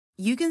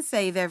You can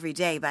save every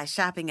day by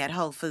shopping at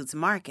Whole Foods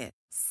Market.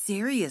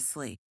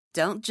 Seriously,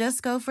 don't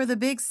just go for the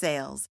big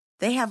sales.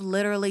 They have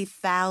literally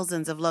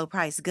thousands of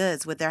low-price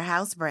goods with their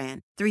house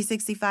brand,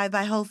 365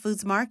 by Whole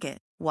Foods Market.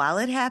 While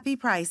at happy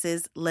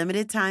prices,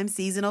 limited-time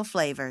seasonal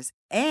flavors,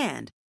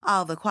 and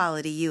all the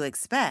quality you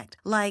expect,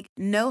 like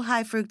no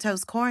high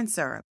fructose corn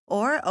syrup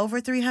or over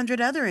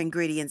 300 other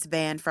ingredients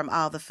banned from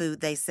all the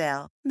food they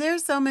sell.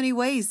 There's so many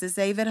ways to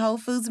save at Whole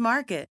Foods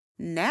Market.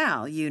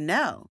 Now you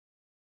know.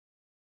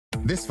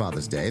 This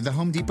Father's Day, the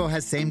Home Depot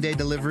has same-day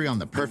delivery on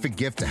the perfect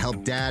gift to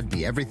help Dad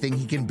be everything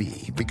he can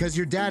be. Because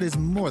your dad is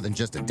more than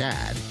just a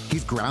dad.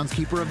 He's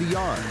groundskeeper of the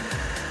yard,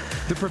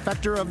 the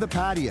perfecter of the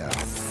patio,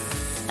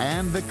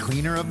 and the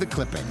cleaner of the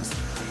clippings.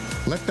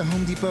 Let the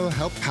Home Depot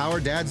help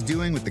power Dad's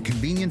doing with the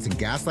convenience and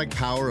gas-like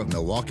power of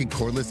Milwaukee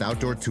cordless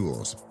outdoor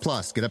tools.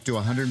 Plus, get up to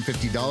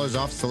 $150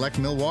 off select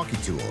Milwaukee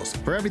tools.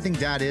 For everything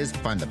Dad is,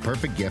 find the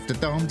perfect gift at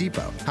the Home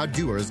Depot. How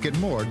doers get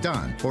more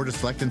done. Order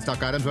select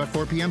in-stock items by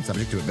 4 p.m.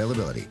 subject to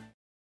availability.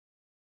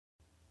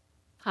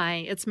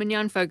 Hi, it's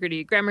Mignon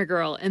Fogarty, Grammar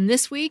Girl, and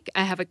this week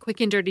I have a quick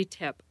and dirty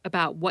tip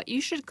about what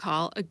you should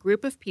call a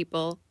group of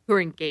people who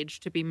are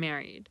engaged to be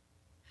married.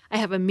 I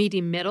have a meaty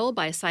middle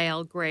by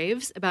Sael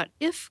Graves about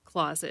if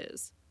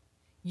clauses.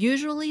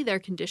 Usually they're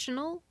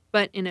conditional,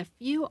 but in a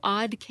few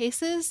odd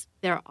cases,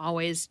 they're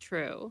always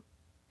true.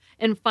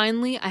 And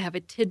finally, I have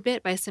a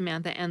tidbit by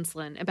Samantha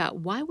Ensslin about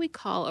why we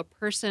call a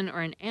person or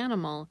an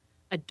animal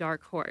a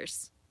dark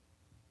horse.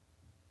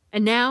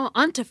 And now,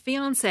 on to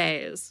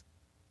fiancés.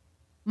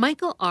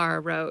 Michael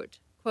R. wrote,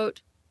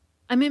 quote,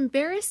 I'm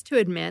embarrassed to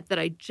admit that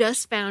I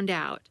just found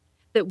out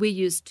that we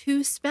use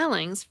two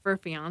spellings for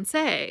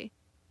fiancé,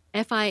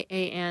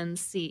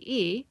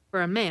 F-I-A-N-C-E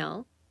for a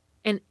male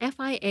and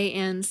F-I-A-N-C-E-E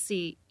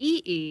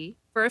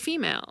for a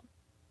female.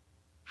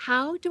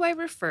 How do I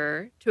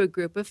refer to a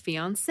group of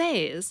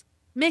fiancés,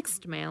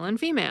 mixed male and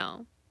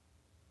female?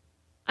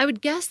 I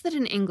would guess that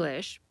in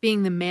English,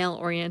 being the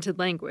male-oriented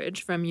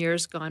language from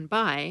years gone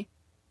by,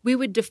 we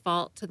would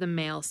default to the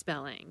male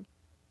spelling.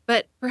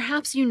 But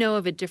perhaps you know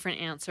of a different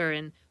answer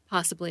and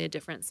possibly a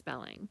different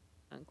spelling,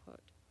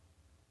 unquote.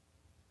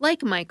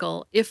 Like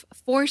Michael, if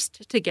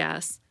forced to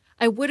guess,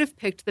 I would have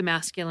picked the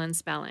masculine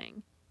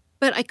spelling.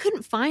 But I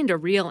couldn't find a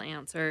real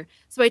answer,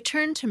 so I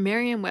turned to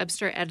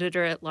Merriam-Webster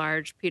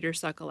editor-at-large Peter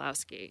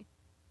Sokolowski.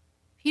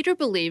 Peter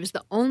believes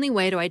the only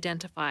way to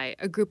identify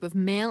a group of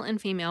male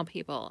and female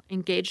people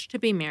engaged to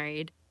be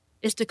married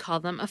is to call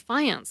them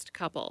affianced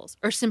couples,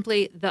 or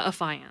simply the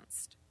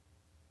affianced.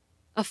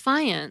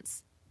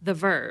 Affiance, the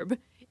verb,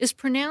 is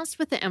pronounced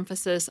with the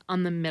emphasis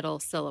on the middle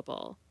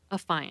syllable,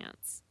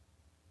 affiance.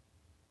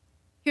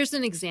 Here's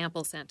an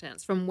example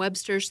sentence from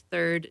Webster's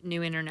Third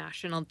New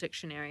International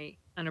Dictionary,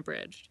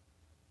 unabridged.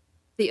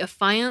 The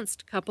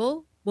affianced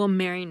couple will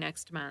marry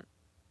next month.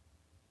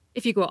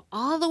 If you go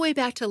all the way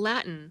back to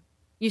Latin,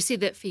 you see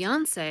that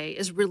fiancé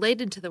is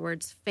related to the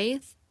words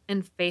faith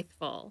and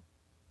faithful.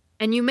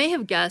 And you may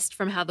have guessed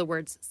from how the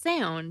words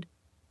sound,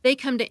 they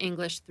come to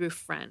English through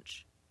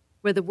French,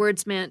 where the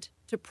words meant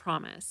to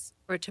promise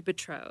or to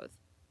betroth.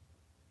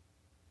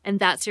 And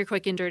that's your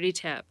quick and dirty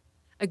tip.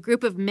 A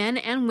group of men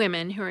and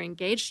women who are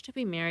engaged to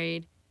be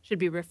married should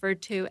be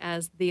referred to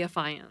as the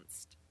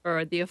affianced,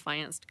 or the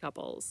affianced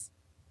couples.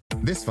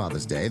 This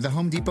Father's Day, the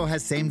Home Depot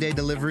has same-day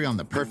delivery on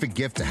the perfect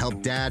gift to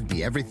help Dad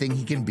be everything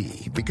he can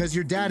be. Because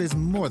your dad is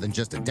more than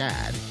just a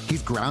dad.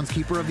 He's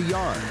groundskeeper of the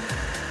yard,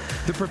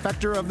 the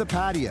perfecter of the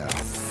patio,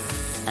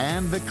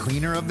 and the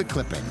cleaner of the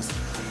clippings.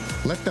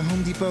 Let the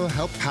Home Depot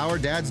help power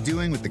Dad's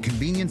doing with the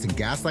convenience and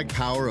gas-like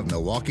power of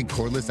Milwaukee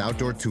cordless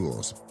outdoor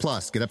tools.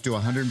 Plus, get up to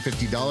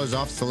 $150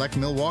 off select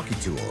Milwaukee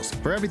tools.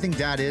 For everything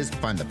Dad is,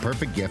 find the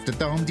perfect gift at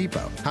the Home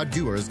Depot. How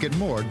doers get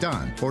more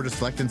done. Order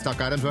select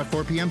in-stock items by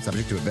 4 p.m.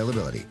 subject to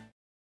availability.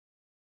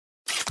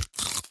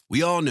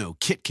 We all know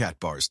Kit Kat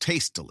bars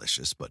taste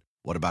delicious, but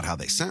what about how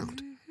they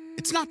sound?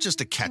 It's not just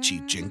a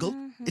catchy jingle.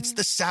 It's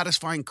the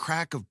satisfying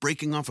crack of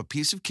breaking off a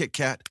piece of Kit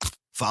Kat,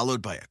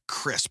 followed by a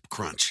crisp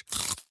crunch.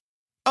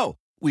 Oh,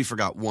 we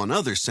forgot one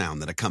other sound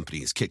that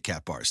accompanies Kit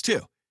Kat bars,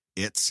 too.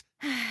 It's,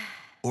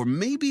 or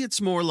maybe it's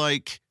more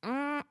like,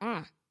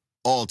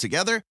 all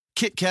together,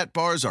 Kit Kat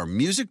bars are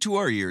music to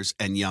our ears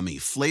and yummy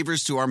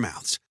flavors to our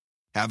mouths.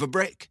 Have a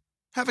break.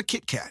 Have a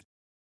Kit Kat.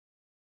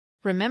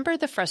 Remember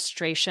the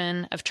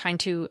frustration of trying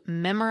to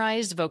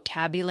memorize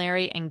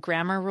vocabulary and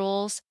grammar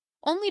rules,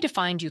 only to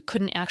find you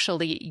couldn't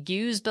actually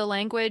use the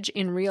language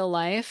in real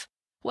life?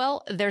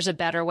 Well, there's a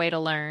better way to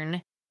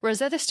learn.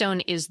 Rosetta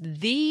Stone is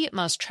the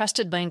most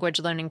trusted language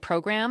learning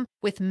program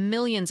with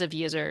millions of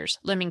users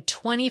learning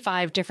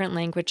 25 different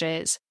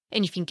languages,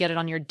 and you can get it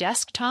on your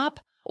desktop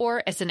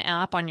or as an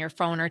app on your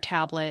phone or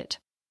tablet.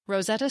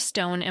 Rosetta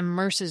Stone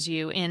immerses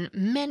you in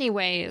many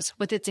ways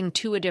with its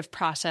intuitive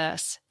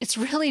process. It's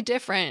really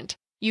different.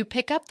 You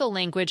pick up the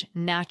language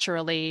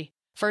naturally,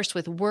 first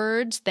with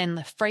words, then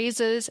with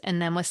phrases,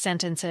 and then with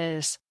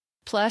sentences.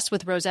 Plus,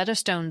 with Rosetta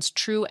Stone's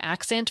True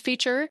Accent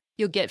feature,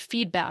 you'll get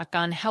feedback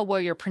on how well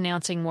you're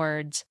pronouncing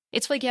words.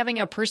 It's like having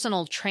a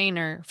personal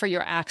trainer for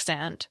your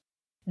accent.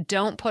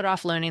 Don't put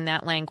off learning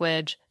that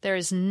language. There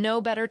is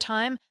no better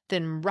time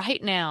than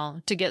right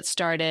now to get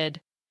started.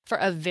 For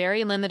a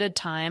very limited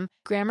time,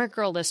 Grammar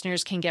Girl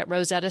listeners can get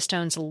Rosetta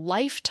Stone's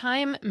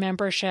lifetime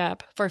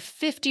membership for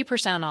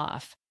 50%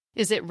 off.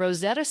 Visit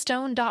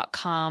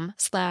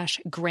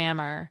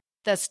rosettastone.com/grammar.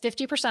 That's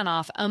 50%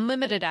 off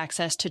unlimited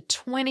access to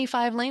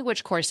 25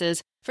 language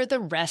courses for the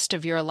rest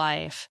of your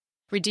life.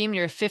 Redeem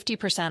your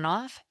 50%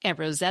 off at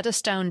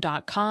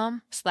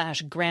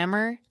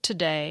rosettastone.com/grammar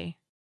today.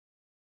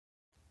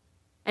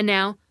 And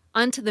now,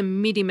 on to the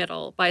meaty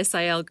middle by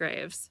Sael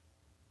Graves.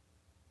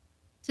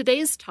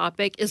 Today's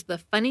topic is the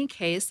funny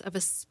case of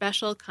a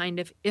special kind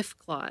of if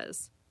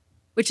clause,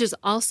 which is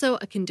also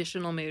a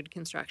conditional mood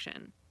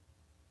construction.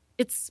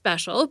 It's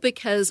special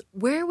because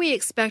where we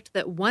expect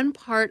that one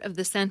part of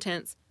the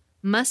sentence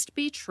must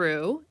be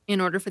true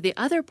in order for the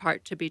other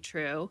part to be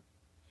true,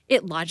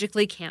 it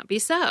logically can't be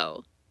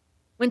so.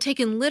 When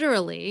taken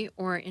literally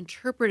or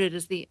interpreted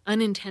as the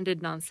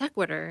unintended non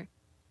sequitur,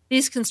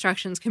 these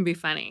constructions can be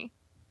funny.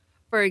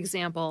 For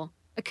example,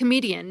 a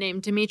comedian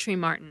named Demetri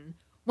Martin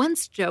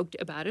once joked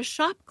about a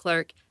shop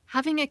clerk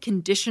having a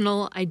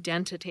conditional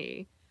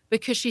identity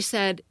because she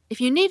said, "If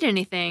you need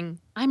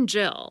anything, I'm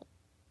Jill."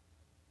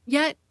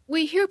 Yet,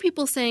 we hear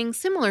people saying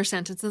similar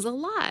sentences a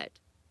lot.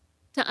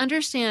 To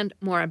understand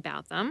more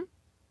about them,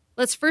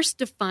 let's first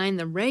define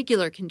the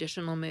regular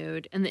conditional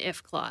mood and the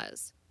if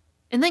clause,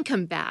 and then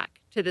come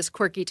back to this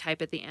quirky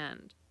type at the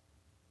end.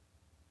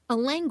 A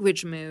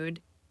language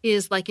mood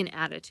is like an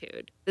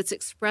attitude that's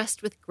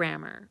expressed with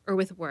grammar or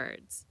with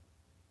words.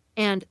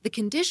 And the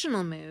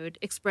conditional mood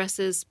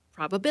expresses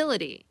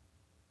probability,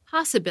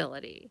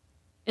 possibility,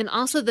 and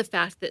also the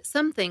fact that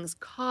some things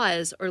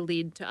cause or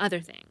lead to other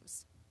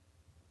things.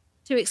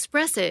 To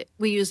express it,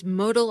 we use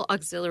modal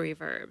auxiliary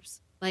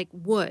verbs like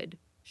would,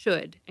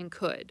 should, and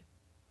could.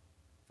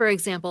 For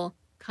example,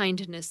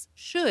 kindness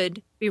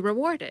should be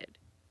rewarded.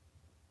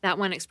 That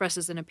one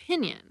expresses an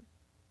opinion.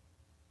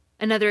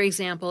 Another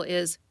example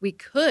is, we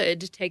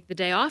could take the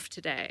day off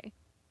today.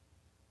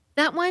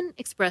 That one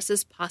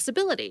expresses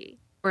possibility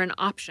or an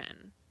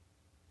option.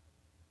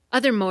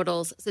 Other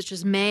modals, such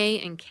as may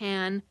and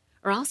can,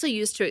 are also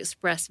used to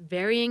express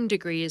varying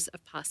degrees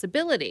of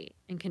possibility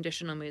in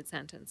conditional mood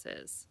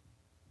sentences.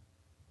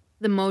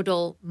 The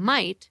modal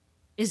might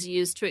is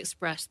used to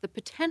express the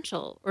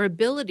potential or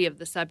ability of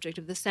the subject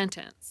of the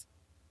sentence,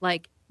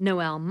 like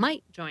Noelle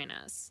might join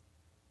us.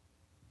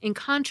 In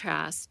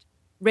contrast,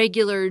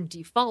 regular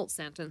default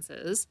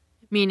sentences,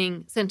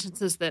 meaning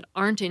sentences that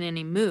aren't in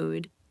any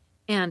mood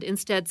and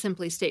instead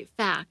simply state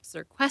facts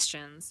or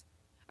questions,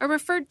 are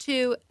referred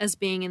to as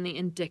being in the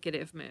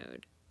indicative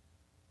mood.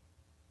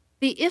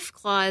 The if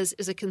clause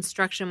is a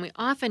construction we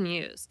often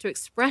use to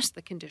express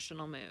the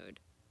conditional mood.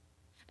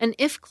 An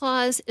if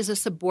clause is a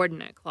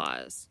subordinate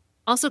clause,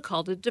 also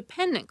called a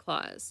dependent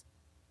clause.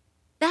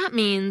 That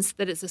means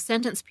that it's a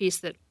sentence piece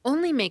that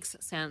only makes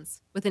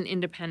sense with an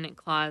independent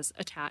clause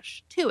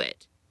attached to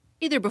it,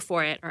 either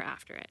before it or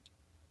after it.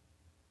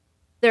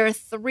 There are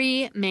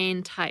three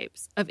main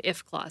types of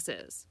if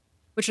clauses,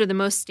 which are the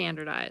most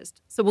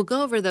standardized, so we'll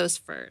go over those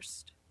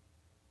first.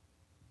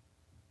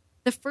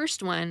 The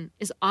first one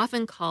is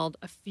often called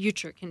a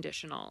future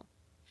conditional,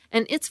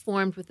 and it's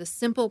formed with the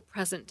simple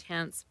present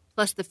tense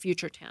plus the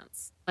future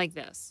tense, like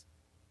this.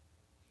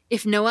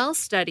 If Noelle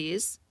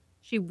studies,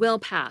 she will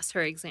pass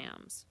her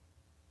exams.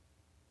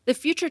 The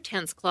future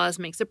tense clause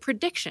makes a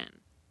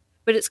prediction,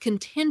 but it's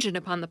contingent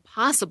upon the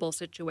possible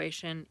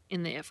situation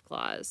in the if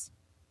clause.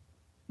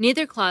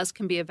 Neither clause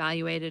can be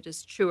evaluated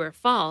as true or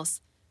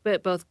false,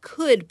 but both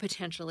could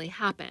potentially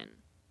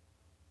happen.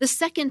 The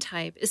second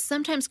type is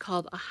sometimes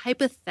called a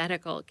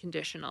hypothetical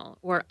conditional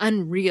or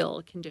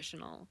unreal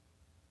conditional,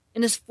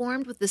 and is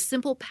formed with the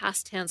simple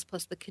past tense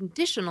plus the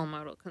conditional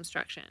modal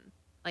construction,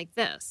 like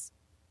this.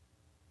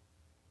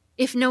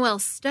 If Noelle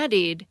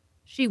studied,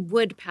 she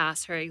would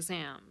pass her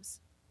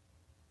exams.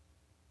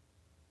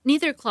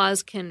 Neither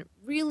clause can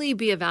really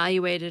be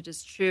evaluated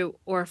as true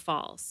or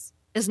false,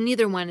 as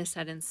neither one is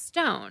set in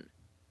stone.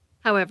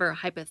 However,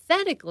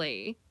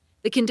 hypothetically,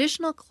 the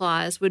conditional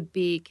clause would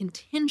be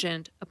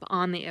contingent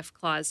upon the if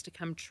clause to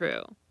come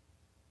true.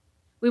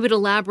 We would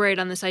elaborate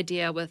on this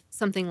idea with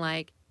something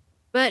like,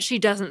 but she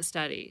doesn't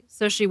study,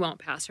 so she won't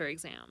pass her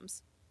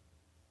exams.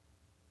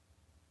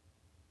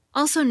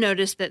 Also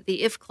notice that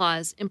the if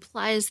clause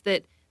implies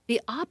that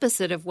the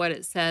opposite of what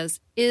it says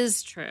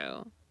is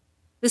true.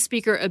 The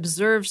speaker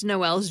observes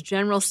Noelle's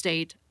general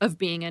state of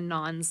being a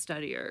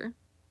non-studier.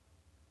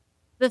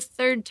 The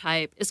third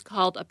type is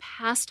called a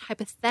past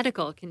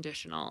hypothetical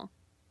conditional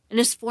and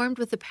is formed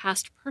with the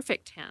past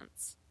perfect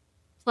tense,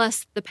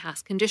 plus the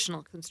past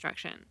conditional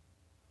construction,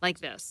 like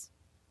this.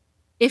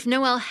 If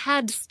Noelle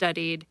had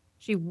studied,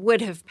 she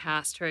would have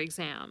passed her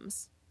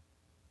exams.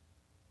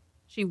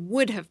 She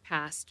would have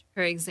passed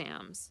her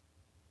exams.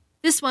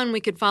 This one we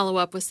could follow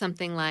up with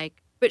something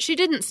like, but she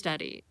didn't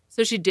study,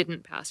 so she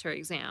didn't pass her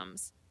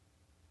exams.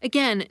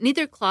 Again,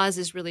 neither clause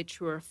is really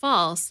true or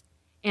false,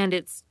 and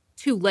it's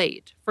too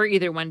late for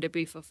either one to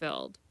be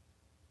fulfilled.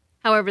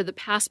 However, the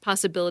past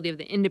possibility of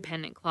the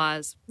independent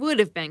clause would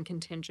have been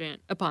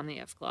contingent upon the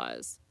if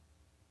clause.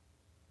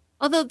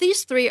 Although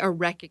these three are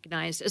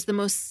recognized as the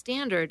most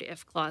standard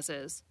if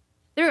clauses,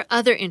 there are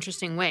other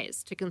interesting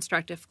ways to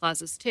construct if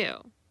clauses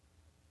too.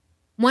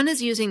 One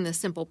is using the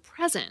simple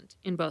present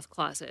in both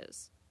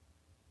clauses.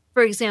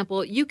 For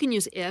example, you can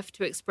use if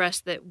to express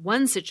that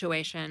one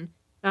situation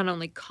not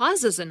only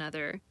causes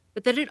another,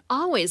 but that it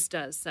always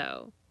does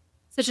so,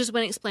 such as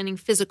when explaining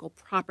physical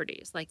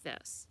properties like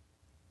this.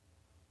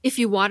 If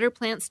you water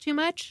plants too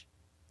much,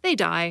 they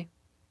die.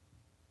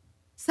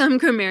 Some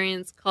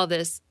grammarians call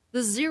this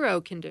the zero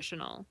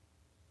conditional.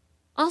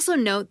 Also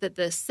note that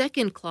the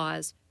second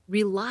clause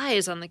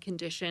relies on the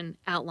condition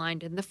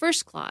outlined in the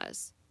first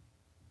clause.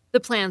 The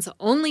plants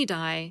only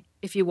die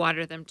if you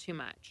water them too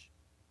much.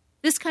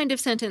 This kind of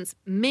sentence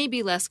may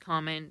be less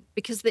common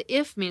because the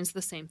if means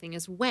the same thing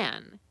as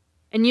when,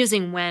 and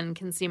using when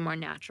can seem more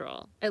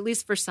natural, at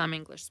least for some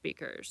English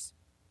speakers.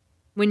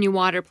 When you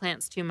water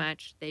plants too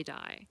much, they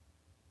die.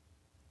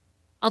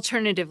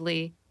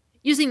 Alternatively,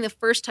 using the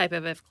first type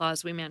of if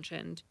clause we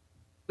mentioned,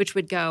 which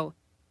would go,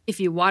 if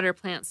you water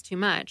plants too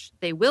much,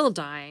 they will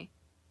die,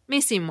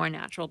 may seem more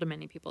natural to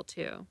many people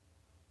too.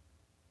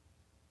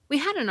 We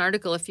had an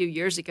article a few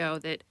years ago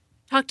that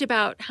talked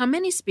about how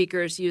many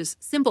speakers use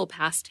simple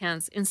past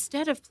tense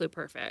instead of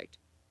pluperfect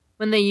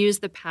when they use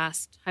the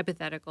past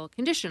hypothetical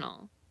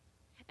conditional.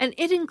 And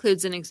it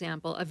includes an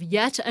example of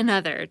yet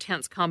another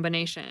tense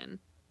combination,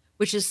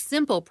 which is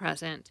simple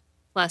present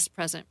plus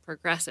present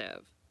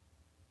progressive.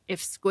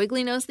 If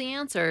Squiggly knows the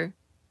answer,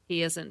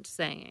 he isn't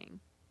saying.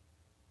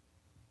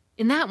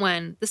 In that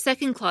one, the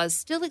second clause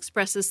still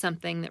expresses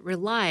something that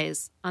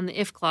relies on the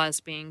if clause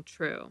being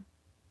true.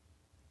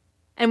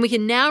 And we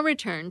can now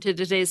return to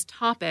today's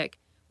topic,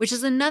 which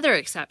is another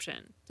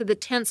exception to the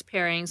tense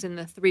pairings in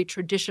the three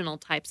traditional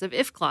types of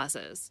if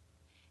clauses,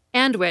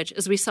 and which,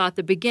 as we saw at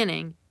the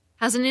beginning,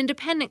 has an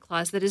independent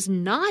clause that is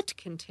not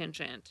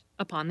contingent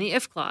upon the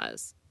if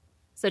clause,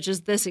 such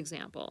as this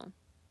example.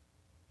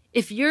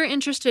 If you're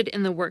interested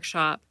in the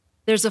workshop,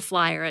 there's a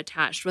flyer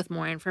attached with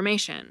more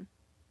information.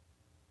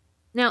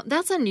 Now,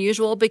 that's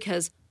unusual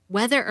because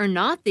whether or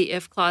not the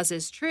if clause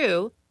is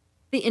true,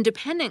 the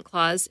independent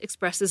clause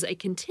expresses a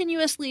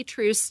continuously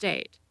true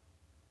state.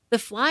 The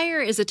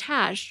flyer is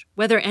attached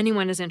whether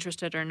anyone is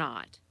interested or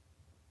not.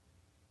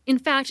 In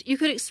fact, you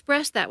could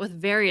express that with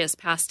various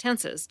past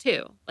tenses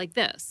too, like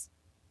this.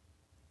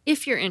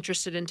 If you're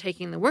interested in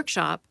taking the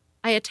workshop,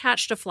 I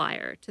attached a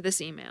flyer to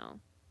this email.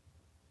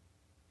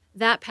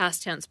 That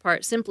past tense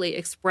part simply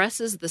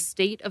expresses the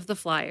state of the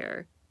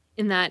flyer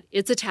in that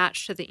it's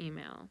attached to the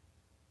email.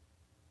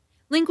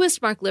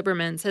 Linguist Mark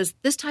Liberman says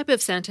this type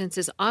of sentence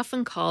is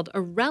often called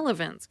a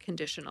relevance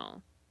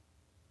conditional.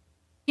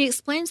 He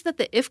explains that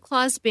the if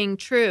clause being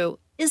true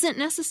isn't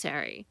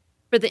necessary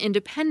for the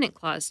independent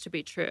clause to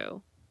be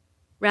true.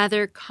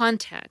 Rather,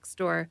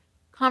 context or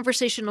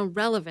conversational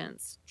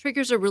relevance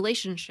triggers a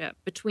relationship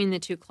between the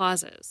two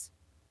clauses.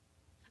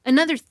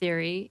 Another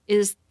theory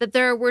is that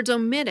there are words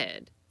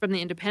omitted from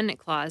the independent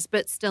clause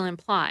but still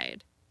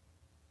implied.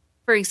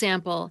 For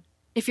example,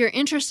 if you're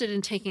interested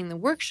in taking the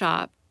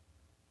workshop,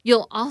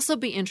 you'll also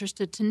be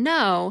interested to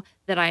know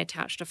that I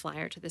attached a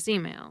flyer to this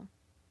email.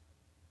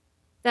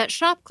 That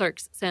shop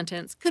clerk's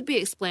sentence could be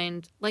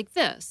explained like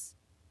this.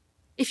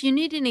 If you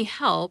need any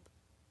help,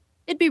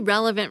 it'd be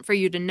relevant for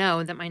you to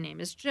know that my name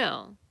is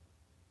Jill.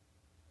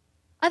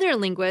 Other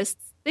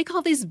linguists, they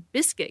call these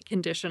biscuit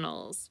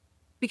conditionals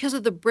because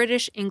of the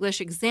British English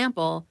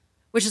example,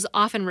 which is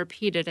often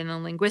repeated in the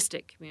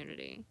linguistic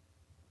community.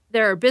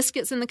 There are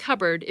biscuits in the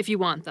cupboard if you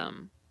want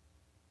them.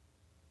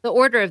 The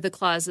order of the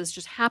clauses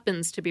just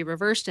happens to be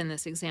reversed in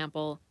this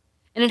example,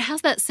 and it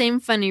has that same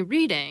funny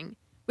reading,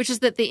 which is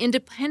that the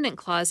independent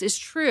clause is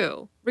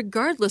true,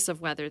 regardless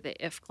of whether the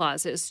if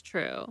clause is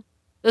true.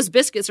 Those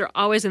biscuits are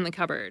always in the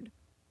cupboard.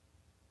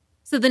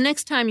 So the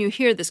next time you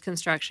hear this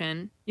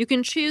construction, you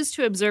can choose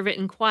to observe it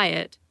in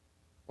quiet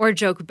or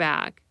joke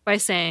back by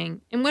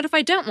saying, and what if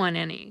I don't want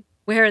any?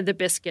 Where are the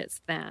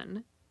biscuits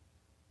then?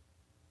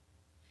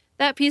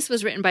 That piece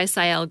was written by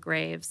Sael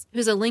Graves,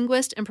 who's a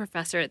linguist and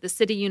professor at the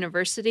City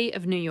University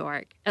of New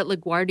York at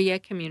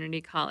LaGuardia Community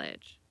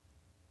College.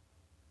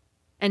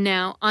 And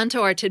now, on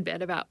to our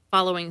tidbit about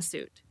following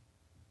suit.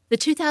 The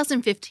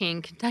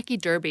 2015 Kentucky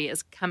Derby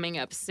is coming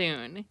up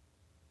soon.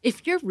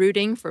 If you're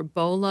rooting for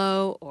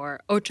Bolo or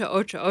Ocho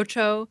Ocho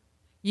Ocho,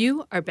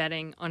 you are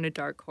betting on a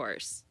dark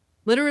horse,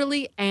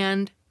 literally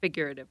and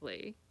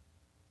figuratively.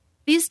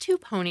 These two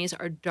ponies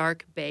are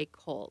dark bay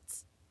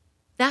colts.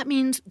 That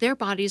means their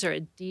bodies are a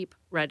deep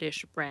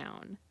reddish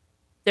brown.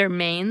 Their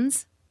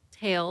manes,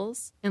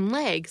 tails, and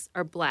legs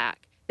are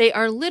black. They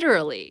are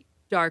literally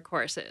dark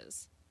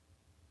horses.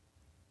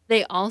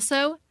 They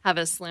also have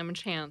a slim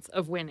chance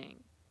of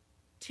winning.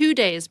 2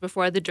 days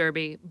before the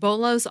Derby,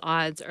 Bolo's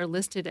odds are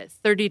listed at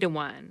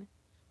 30-1.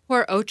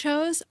 Poor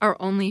Ocho's are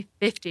only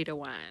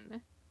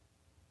 50-1.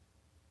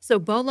 So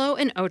Bolo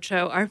and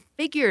Ocho are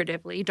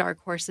figuratively dark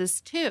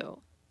horses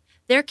too.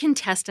 They're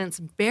contestants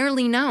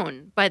barely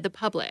known by the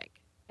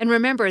public, And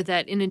remember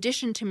that in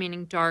addition to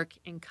meaning dark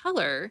in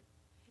color,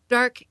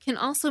 dark can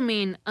also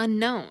mean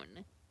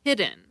unknown,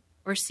 hidden,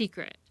 or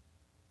secret.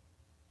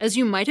 As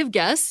you might have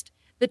guessed,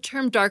 the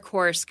term dark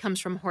horse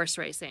comes from horse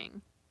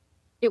racing.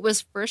 It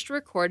was first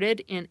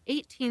recorded in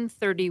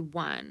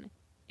 1831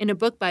 in a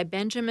book by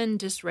Benjamin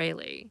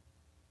Disraeli.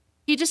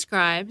 He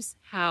describes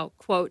how,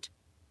 quote,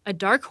 a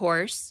dark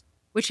horse,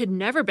 which had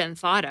never been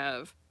thought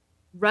of,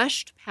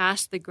 rushed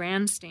past the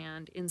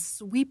grandstand in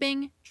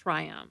sweeping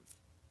triumph,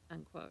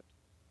 unquote.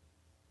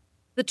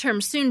 The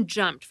term soon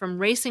jumped from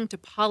racing to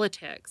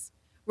politics,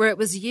 where it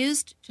was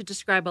used to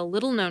describe a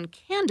little-known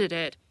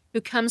candidate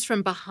who comes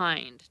from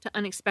behind to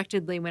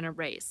unexpectedly win a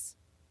race.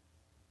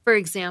 For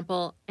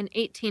example, an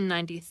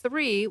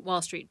 1893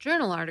 Wall Street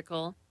Journal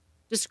article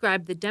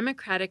described the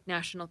Democratic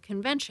National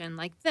Convention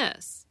like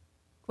this,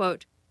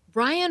 quote,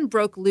 Bryan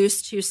broke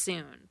loose too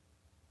soon.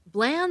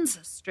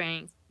 Bland's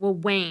strength will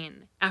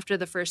wane after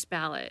the first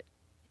ballot.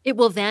 It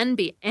will then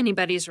be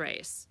anybody's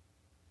race.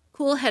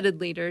 Cool-headed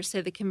leaders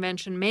say the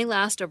convention may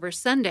last over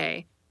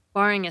Sunday,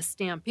 barring a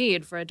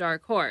stampede for a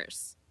dark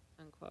horse,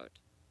 unquote.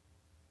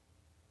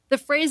 The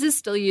phrase is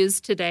still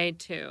used today,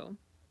 too.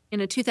 In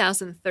a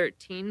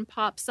 2013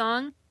 pop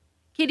song,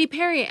 Katy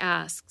Perry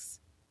asks,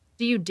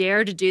 do you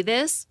dare to do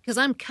this? 'Cause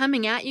I'm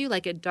coming at you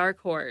like a dark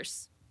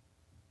horse.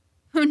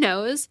 Who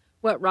knows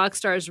what rock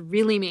stars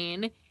really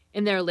mean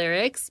in their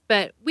lyrics,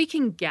 but we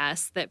can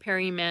guess that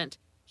Perry meant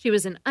she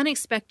was an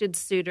unexpected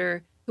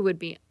suitor who would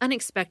be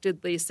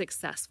unexpectedly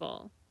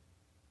successful.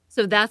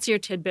 So that's your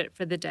tidbit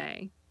for the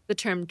day. The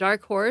term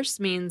dark horse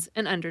means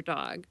an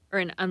underdog or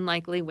an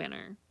unlikely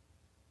winner.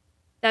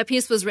 That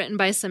piece was written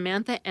by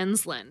Samantha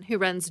Enslin, who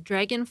runs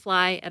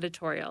Dragonfly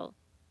Editorial.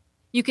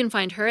 You can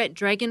find her at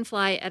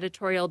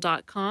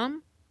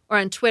dragonflyeditorial.com or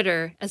on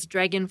Twitter as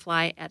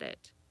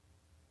DragonflyEdit.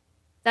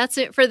 That's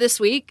it for this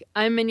week.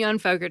 I'm Mignon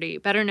Fogarty,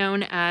 better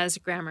known as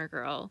Grammar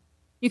Girl.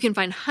 You can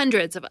find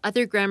hundreds of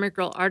other Grammar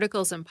Girl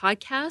articles and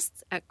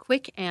podcasts at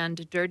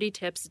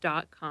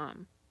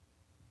quickanddirtytips.com.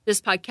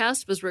 This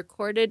podcast was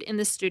recorded in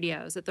the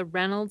studios at the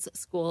Reynolds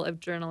School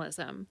of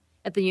Journalism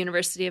at the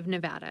University of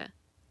Nevada.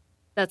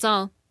 That's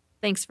all.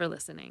 Thanks for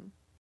listening.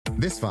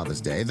 This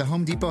Father's Day, the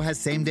Home Depot has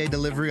same-day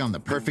delivery on the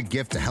perfect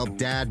gift to help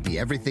Dad be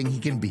everything he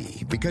can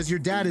be. Because your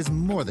dad is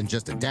more than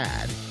just a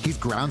dad. He's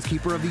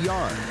groundskeeper of the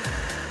yard,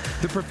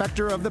 the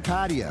perfecter of the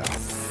patio,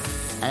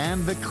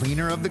 and the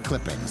cleaner of the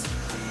clippings.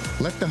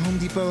 Let the Home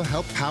Depot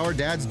help power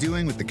Dad's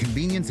doing with the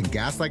convenience and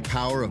gas-like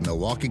power of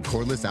Milwaukee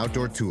cordless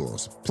outdoor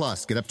tools.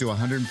 Plus, get up to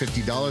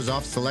 $150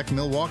 off select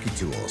Milwaukee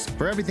tools.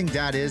 For everything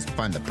Dad is,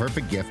 find the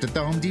perfect gift at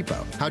the Home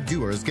Depot. How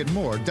doers get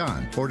more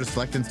done. Order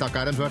select and stock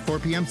items by 4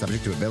 p.m.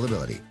 subject to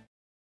availability.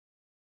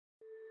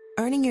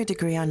 Earning your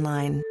degree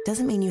online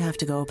doesn't mean you have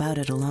to go about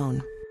it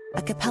alone.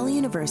 At Capella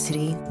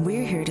University,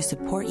 we're here to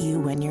support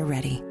you when you're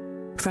ready.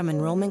 From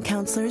enrollment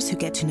counselors who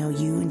get to know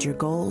you and your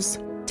goals,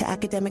 to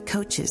academic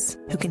coaches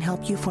who can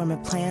help you form a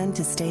plan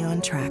to stay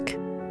on track.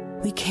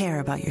 We care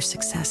about your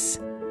success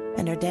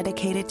and are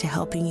dedicated to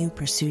helping you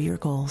pursue your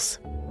goals.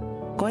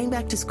 Going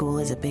back to school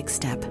is a big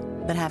step,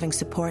 but having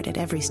support at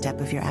every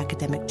step of your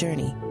academic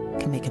journey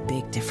can make a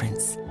big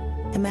difference.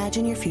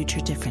 Imagine your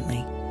future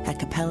differently at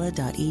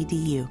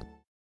capella.edu.